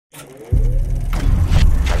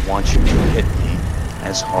I want you to hit me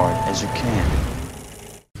as hard as you can.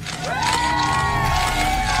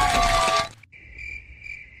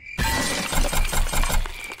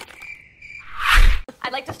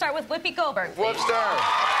 I'd like to start with Whoopi Goldberg, please. What's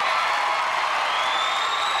that?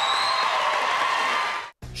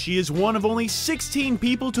 She is one of only 16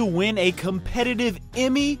 people to win a competitive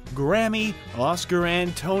Emmy, Grammy, Oscar,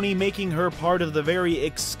 and Tony, making her part of the very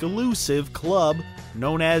exclusive club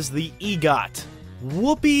known as the EGOT.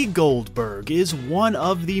 Whoopi Goldberg is one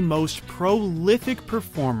of the most prolific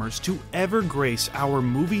performers to ever grace our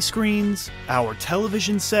movie screens, our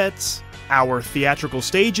television sets, our theatrical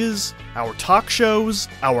stages, our talk shows,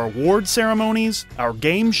 our award ceremonies, our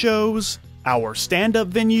game shows, our stand-up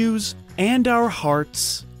venues, and our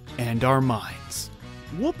hearts and our minds.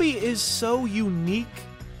 Whoopi is so unique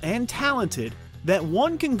and talented that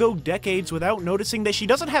one can go decades without noticing that she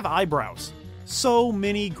doesn't have eyebrows. So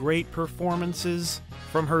many great performances,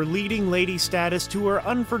 from her leading lady status to her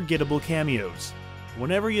unforgettable cameos.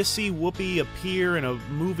 Whenever you see Whoopi appear in a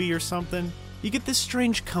movie or something, you get this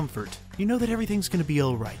strange comfort. You know that everything's gonna be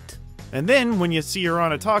alright. And then, when you see her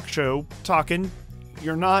on a talk show, talking,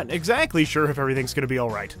 you're not exactly sure if everything's gonna be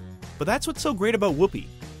alright. But that's what's so great about Whoopi.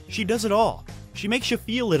 She does it all. She makes you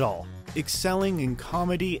feel it all, excelling in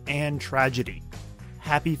comedy and tragedy.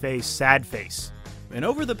 Happy face, sad face. And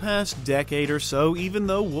over the past decade or so, even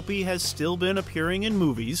though Whoopi has still been appearing in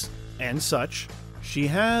movies and such, she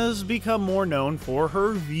has become more known for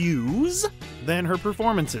her views than her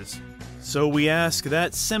performances. So we ask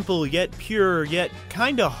that simple yet pure yet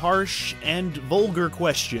kinda harsh and vulgar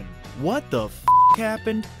question. What the f***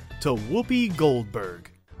 happened to Whoopi Goldberg?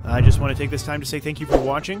 I just want to take this time to say thank you for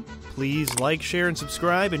watching. Please like, share, and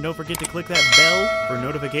subscribe, and don't forget to click that bell for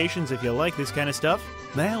notifications if you like this kind of stuff.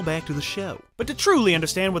 Now back to the show. But to truly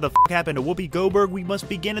understand what the f*** happened to Whoopi Goldberg, we must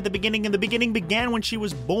begin at the beginning, and the beginning began when she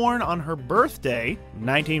was born on her birthday,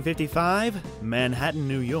 1955, Manhattan,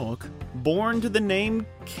 New York. Born to the name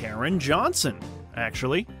Karen Johnson,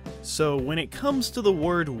 actually. So when it comes to the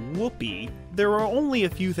word Whoopi, there are only a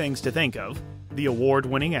few things to think of. The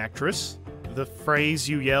award-winning actress, the phrase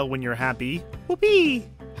you yell when you're happy, Whoopee!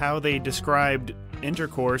 How they described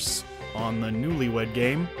intercourse on the Newlywed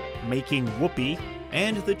Game, making whoopee,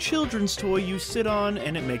 and the children's toy you sit on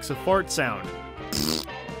and it makes a fart sound.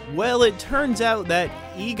 Well, it turns out that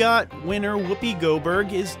EGOT winner Whoopi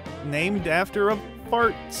Goldberg is named after a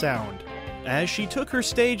fart sound, as she took her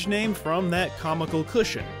stage name from that comical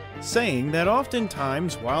cushion, saying that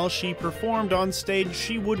oftentimes while she performed on stage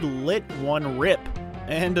she would let one rip.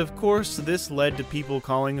 And of course, this led to people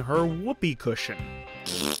calling her Whoopee Cushion.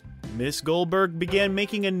 Miss Goldberg began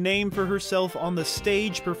making a name for herself on the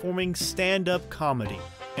stage performing stand-up comedy,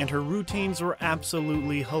 and her routines were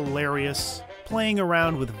absolutely hilarious, playing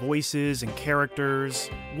around with voices and characters,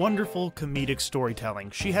 wonderful comedic storytelling.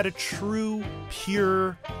 She had a true,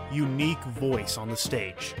 pure, unique voice on the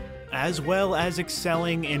stage, as well as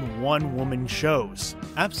excelling in one-woman shows.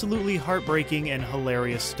 Absolutely heartbreaking and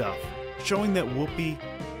hilarious stuff, showing that Whoopi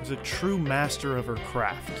was a true master of her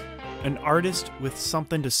craft, an artist with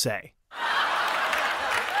something to say.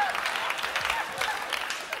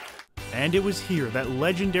 And it was here that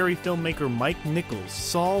legendary filmmaker Mike Nichols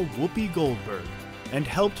saw Whoopi Goldberg and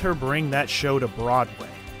helped her bring that show to Broadway.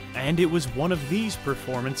 And it was one of these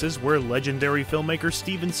performances where legendary filmmaker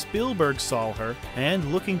Steven Spielberg saw her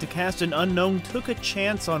and, looking to cast an unknown, took a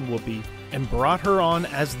chance on Whoopi and brought her on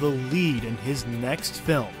as the lead in his next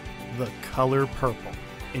film, The Color Purple,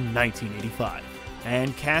 in 1985.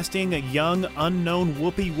 And casting a young, unknown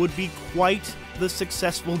Whoopi would be quite the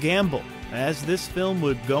successful gamble, as this film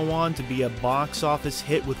would go on to be a box office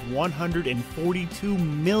hit with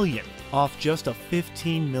 $142 million off just a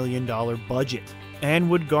 $15 million budget, and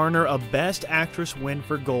would garner a Best Actress win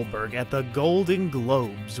for Goldberg at the Golden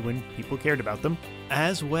Globes when people cared about them,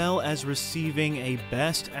 as well as receiving a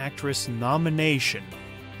Best Actress nomination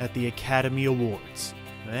at the Academy Awards.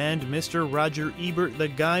 And Mr. Roger Ebert, the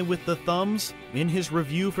guy with the thumbs, in his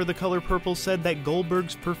review for The Color Purple said that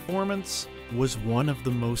Goldberg's performance was one of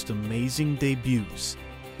the most amazing debuts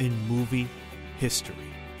in movie history.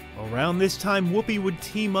 Around this time, Whoopi would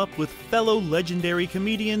team up with fellow legendary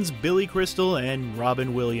comedians Billy Crystal and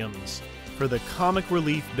Robin Williams for the comic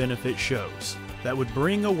relief benefit shows that would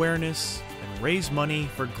bring awareness and raise money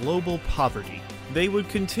for global poverty. They would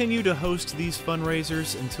continue to host these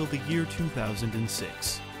fundraisers until the year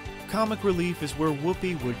 2006. Comic relief is where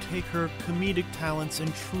Whoopi would take her comedic talents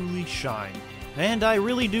and truly shine. And I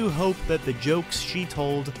really do hope that the jokes she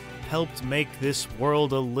told helped make this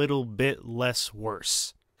world a little bit less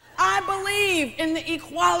worse. I believe in the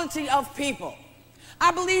equality of people.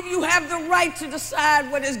 I believe you have the right to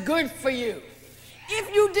decide what is good for you.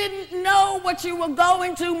 If you didn't know what you were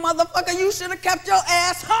going to, motherfucker, you should have kept your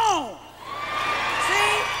ass home.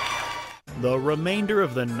 See? The remainder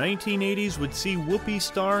of the 1980s would see Whoopi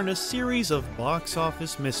star in a series of box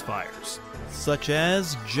office misfires, such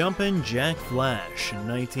as Jumpin' Jack Flash in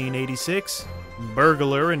 1986,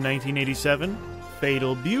 Burglar in 1987,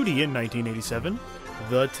 Fatal Beauty in 1987,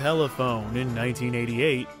 The Telephone in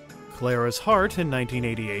 1988, Clara's Heart in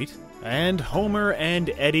 1988, and Homer and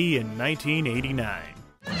Eddie in 1989.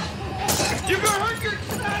 You're gonna hurt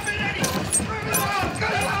yourself, Eddie!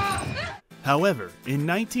 However, in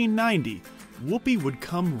 1990, Whoopi would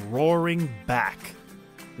come roaring back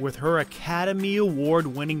with her Academy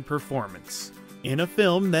Award-winning performance in a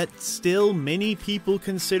film that still many people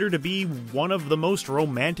consider to be one of the most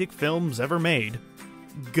romantic films ever made,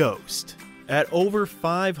 Ghost. At over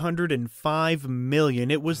 $505 million,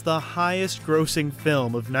 it was the highest-grossing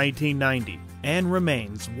film of 1990, and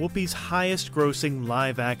remains Whoopi's highest-grossing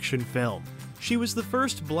live-action film. She was the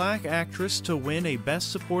first black actress to win a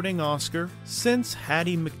Best Supporting Oscar since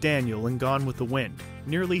Hattie McDaniel in Gone with the Wind,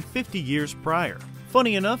 nearly 50 years prior.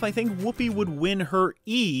 Funny enough, I think Whoopi would win her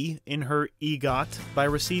E in her EGOT by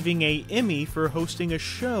receiving an Emmy for hosting a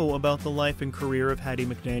show about the life and career of Hattie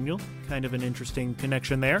McDaniel. Kind of an interesting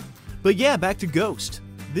connection there. But yeah, back to Ghost.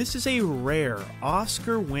 This is a rare,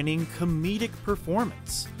 Oscar-winning comedic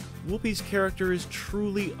performance. Whoopi's character is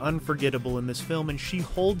truly unforgettable in this film, and she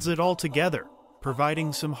holds it all together,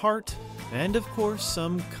 providing some heart and, of course,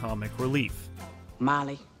 some comic relief.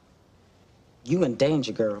 Molly, you in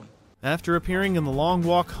danger, girl. After appearing in The Long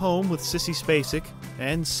Walk Home with Sissy Spacek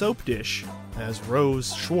and Soap Dish as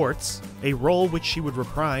Rose Schwartz, a role which she would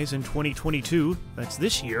reprise in 2022, that's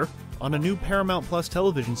this year, on a new Paramount Plus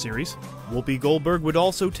television series, Whoopi Goldberg would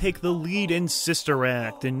also take the lead in Sister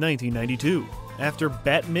Act in 1992, after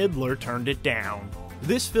Bette Midler turned it down.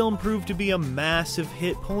 This film proved to be a massive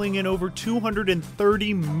hit, pulling in over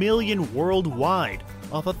 $230 million worldwide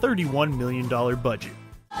off a $31 million budget.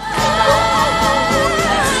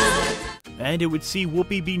 And it would see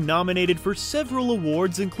Whoopi be nominated for several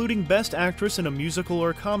awards, including Best Actress in a Musical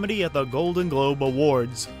or Comedy at the Golden Globe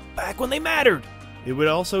Awards, back when they mattered. It would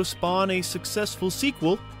also spawn a successful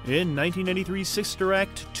sequel in 1993's Sister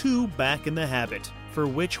Act 2, Back in the Habit, for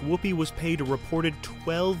which Whoopi was paid a reported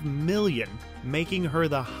 $12 million, making her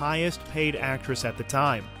the highest paid actress at the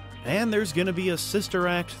time. And there's gonna be a Sister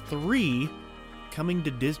Act 3 coming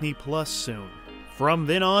to Disney Plus soon. From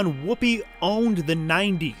then on, Whoopi owned the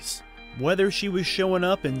 90s. Whether she was showing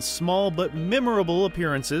up in small but memorable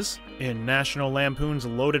appearances in National Lampoon's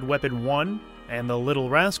Loaded Weapon 1 and The Little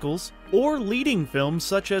Rascals, or leading films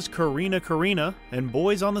such as Karina Karina and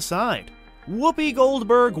Boys on the Side, Whoopi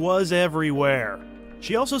Goldberg was everywhere.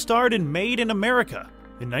 She also starred in Made in America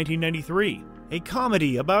in 1993, a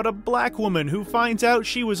comedy about a black woman who finds out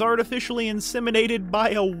she was artificially inseminated by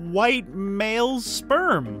a white male's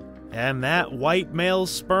sperm. And that white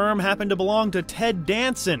male's sperm happened to belong to Ted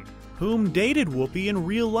Danson, whom dated Whoopi in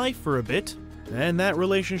real life for a bit, and that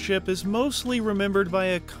relationship is mostly remembered by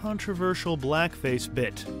a controversial blackface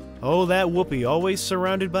bit. Oh, that Whoopi, always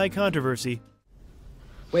surrounded by controversy.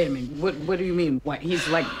 Wait a minute, what do you mean? What, he's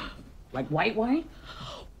like white?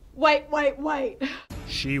 White.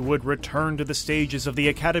 She would return to the stages of the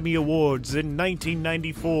Academy Awards in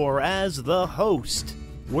 1994 as the host,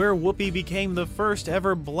 where Whoopi became the first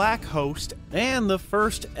ever black host and the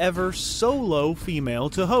first ever solo female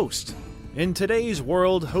to host. In today's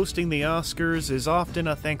world, hosting the Oscars is often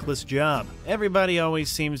a thankless job. Everybody always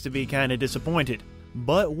seems to be kinda disappointed.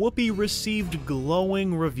 But Whoopi received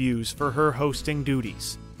glowing reviews for her hosting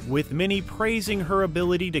duties, with many praising her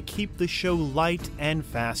ability to keep the show light and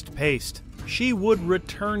fast-paced. She would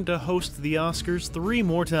return to host the Oscars 3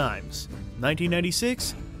 more times: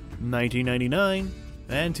 1996, 1999,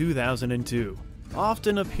 and 2002,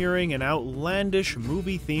 often appearing in outlandish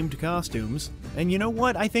movie-themed costumes. And you know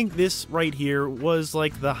what? I think this right here was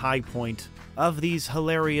like the high point of these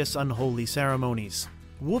hilarious unholy ceremonies.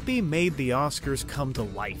 Whoopi made the Oscars come to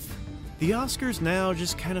life. The Oscars now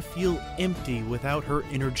just kind of feel empty without her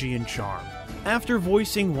energy and charm. After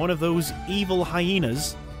voicing one of those evil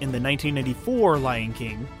hyenas in the 1994 Lion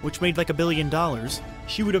King, which made like $1 billion,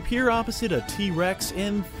 she would appear opposite a T-Rex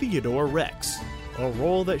in Theodore Rex, a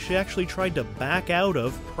role that she actually tried to back out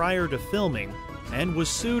of prior to filming, and was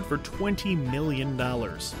sued for $20 million.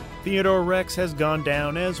 Theodore Rex has gone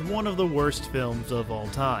down as one of the worst films of all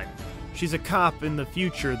time. She's a cop in the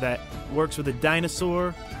future that works with a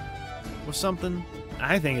dinosaur or something.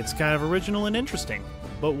 I think it's kind of original and interesting,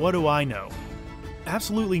 but what do I know?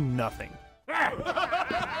 Absolutely nothing.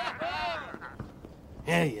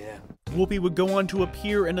 Yeah. Whoopi would go on to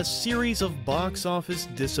appear in a series of box office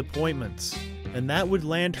disappointments, and that would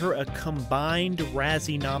land her a combined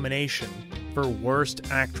Razzie nomination for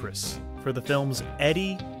Worst Actress for the films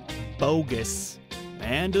Eddie, Bogus,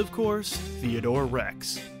 and of course, Theodore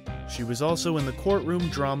Rex. She was also in the courtroom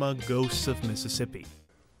drama Ghosts of Mississippi.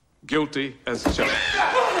 Guilty as charged.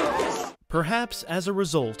 Perhaps as a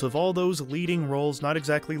result of all those leading roles not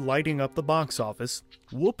exactly lighting up the box office,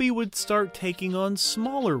 Whoopi would start taking on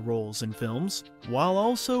smaller roles in films, while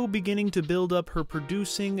also beginning to build up her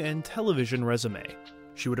producing and television resume.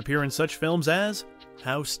 She would appear in such films as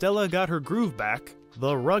How Stella Got Her Groove Back,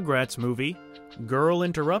 The Rugrats Movie, Girl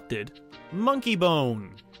Interrupted, Monkey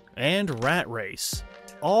Bone, and Rat Race,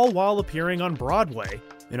 all while appearing on Broadway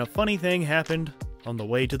in A Funny Thing Happened on the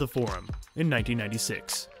Way to the Forum in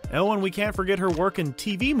 1996. Oh, and we can't forget her work in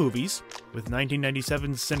TV movies, with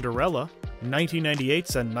 1997's Cinderella,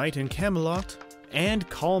 1998's A Night in Camelot, and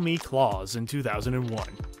Call Me Claus in 2001.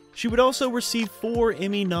 She would also receive 4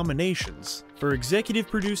 Emmy nominations for executive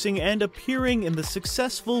producing and appearing in the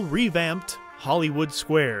successful revamped Hollywood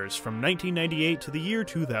Squares from 1998 to the year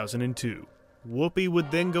 2002. Whoopi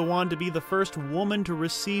would then go on to be the first woman to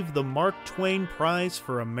receive the Mark Twain Prize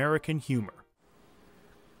for American Humor.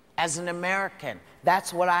 As an American,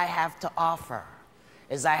 that's what I have to offer,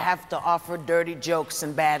 is I have to offer dirty jokes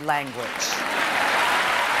and bad language.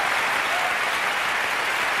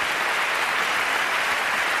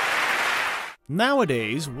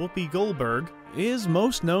 Nowadays, Whoopi Goldberg is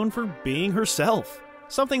most known for being herself,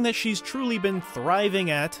 something that she's truly been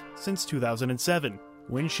thriving at since 2007,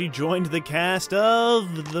 when she joined the cast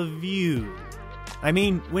of The View.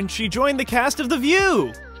 When she joined the cast of The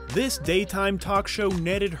View! This daytime talk show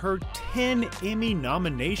netted her 10 Emmy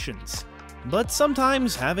nominations. But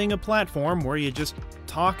sometimes having a platform where you just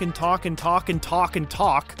talk and talk and talk and talk and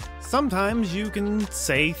talk, sometimes you can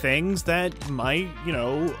say things that might,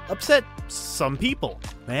 upset some people.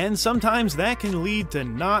 And sometimes that can lead to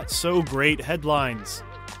not so great headlines.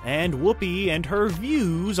 And Whoopi and her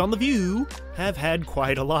views on The View have had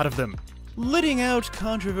quite a lot of them, letting out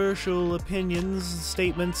controversial opinions,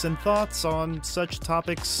 statements, and thoughts on such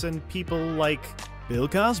topics and people like Bill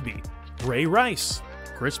Cosby, Ray Rice,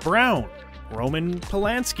 Chris Brown, Roman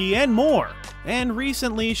Polanski, and more. And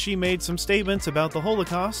recently she made some statements about the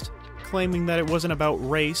Holocaust, claiming that it wasn't about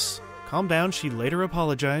race. Calm down, she later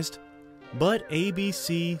apologized. But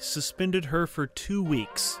ABC suspended her for 2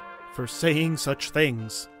 weeks for saying such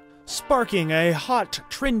things, sparking a hot,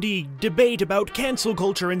 trendy debate about cancel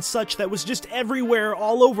culture and such that was just everywhere,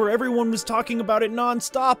 all over. Everyone was talking about it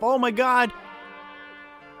nonstop. Oh my god.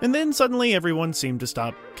 And then suddenly everyone seemed to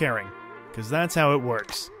stop caring, because that's how it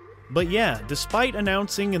works. But yeah, despite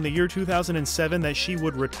announcing in the year 2007 that she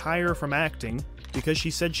would retire from acting, because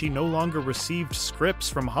she said she no longer received scripts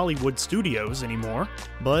from Hollywood studios anymore,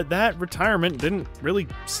 but that retirement didn't really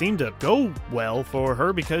seem to go well for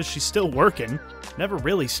her because she's still working, never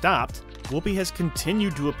really stopped. Whoopi has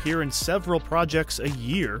continued to appear in several projects a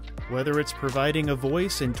year, whether it's providing a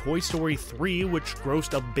voice in Toy Story 3, which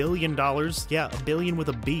grossed $1 billion, yeah, $1 billion with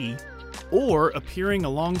a B, or appearing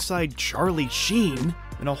alongside Charlie Sheen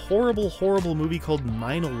in a horrible, horrible movie called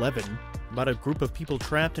 9/11, about a group of people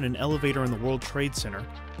trapped in an elevator in the World Trade Center.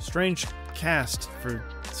 Strange cast for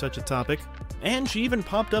such a topic. And she even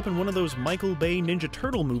popped up in one of those Michael Bay Ninja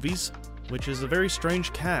Turtle movies, which is a very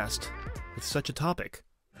strange cast with such a topic.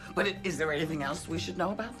 But is there anything else we should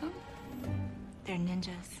know about them? They're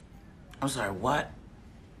ninjas. I'm sorry, what?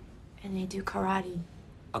 And they do karate.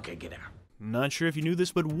 Okay, get out. Not sure if you knew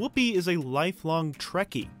this, but Whoopi is a lifelong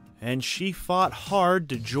Trekkie, and she fought hard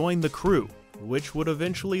to join the crew, which would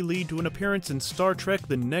eventually lead to an appearance in Star Trek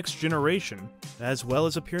The Next Generation, as well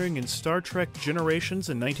as appearing in Star Trek Generations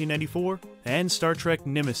in 1994 and Star Trek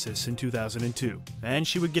Nemesis in 2002. And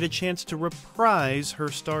she would get a chance to reprise her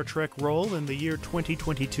Star Trek role in the year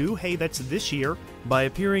 2022, hey, that's this year, by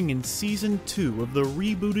appearing in Season 2 of the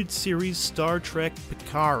rebooted series Star Trek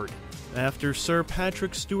Picard, after Sir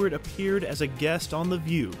Patrick Stewart appeared as a guest on The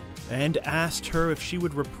View and asked her if she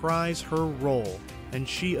would reprise her role. And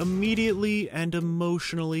she immediately and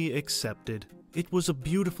emotionally accepted. It was a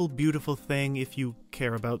beautiful, beautiful thing if you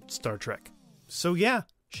care about Star Trek. So yeah,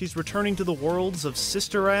 she's returning to the worlds of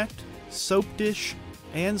Sister Act, Soap Dish,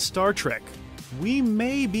 and Star Trek. We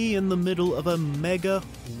may be in the middle of a mega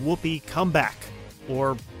Whoopi comeback,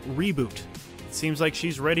 or reboot. It seems like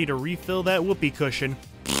she's ready to refill that whoopee cushion.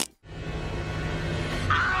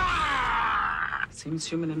 Seems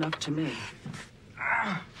human enough to me.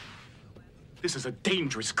 This is a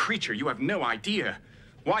dangerous creature. You have no idea.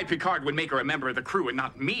 Why Picard would make her a member of the crew and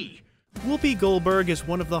not me? Whoopi Goldberg is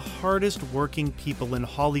one of the hardest working people in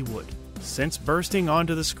Hollywood. Since bursting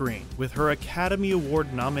onto the screen with her Academy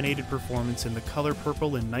Award-nominated performance in The Color Purple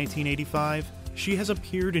in 1985, she has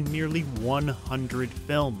appeared in nearly 100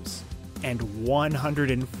 films, and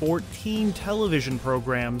 114 television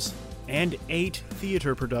programs, and 8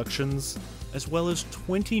 theater productions, as well as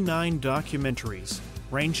 29 documentaries,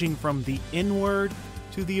 ranging from The N-Word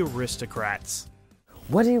to The Aristocrats.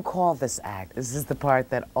 What do you call this act? This is the part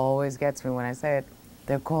that always gets me when I say it.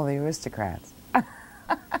 They're called The Aristocrats.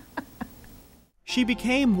 She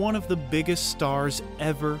became one of the biggest stars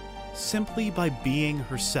ever simply by being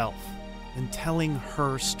herself and telling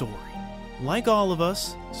her story. Like all of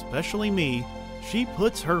us, especially me, she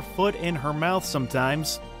puts her foot in her mouth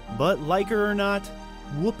sometimes, but like her or not,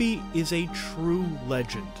 Whoopi is a true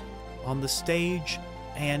legend on the stage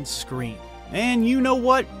and screen. And you know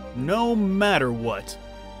what? No matter what,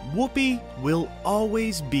 Whoopi will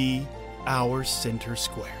always be our center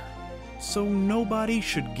square. So nobody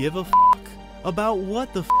should give a fuck about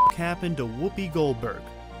what the fuck happened to Whoopi Goldberg,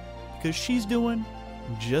 because she's doing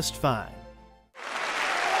just fine.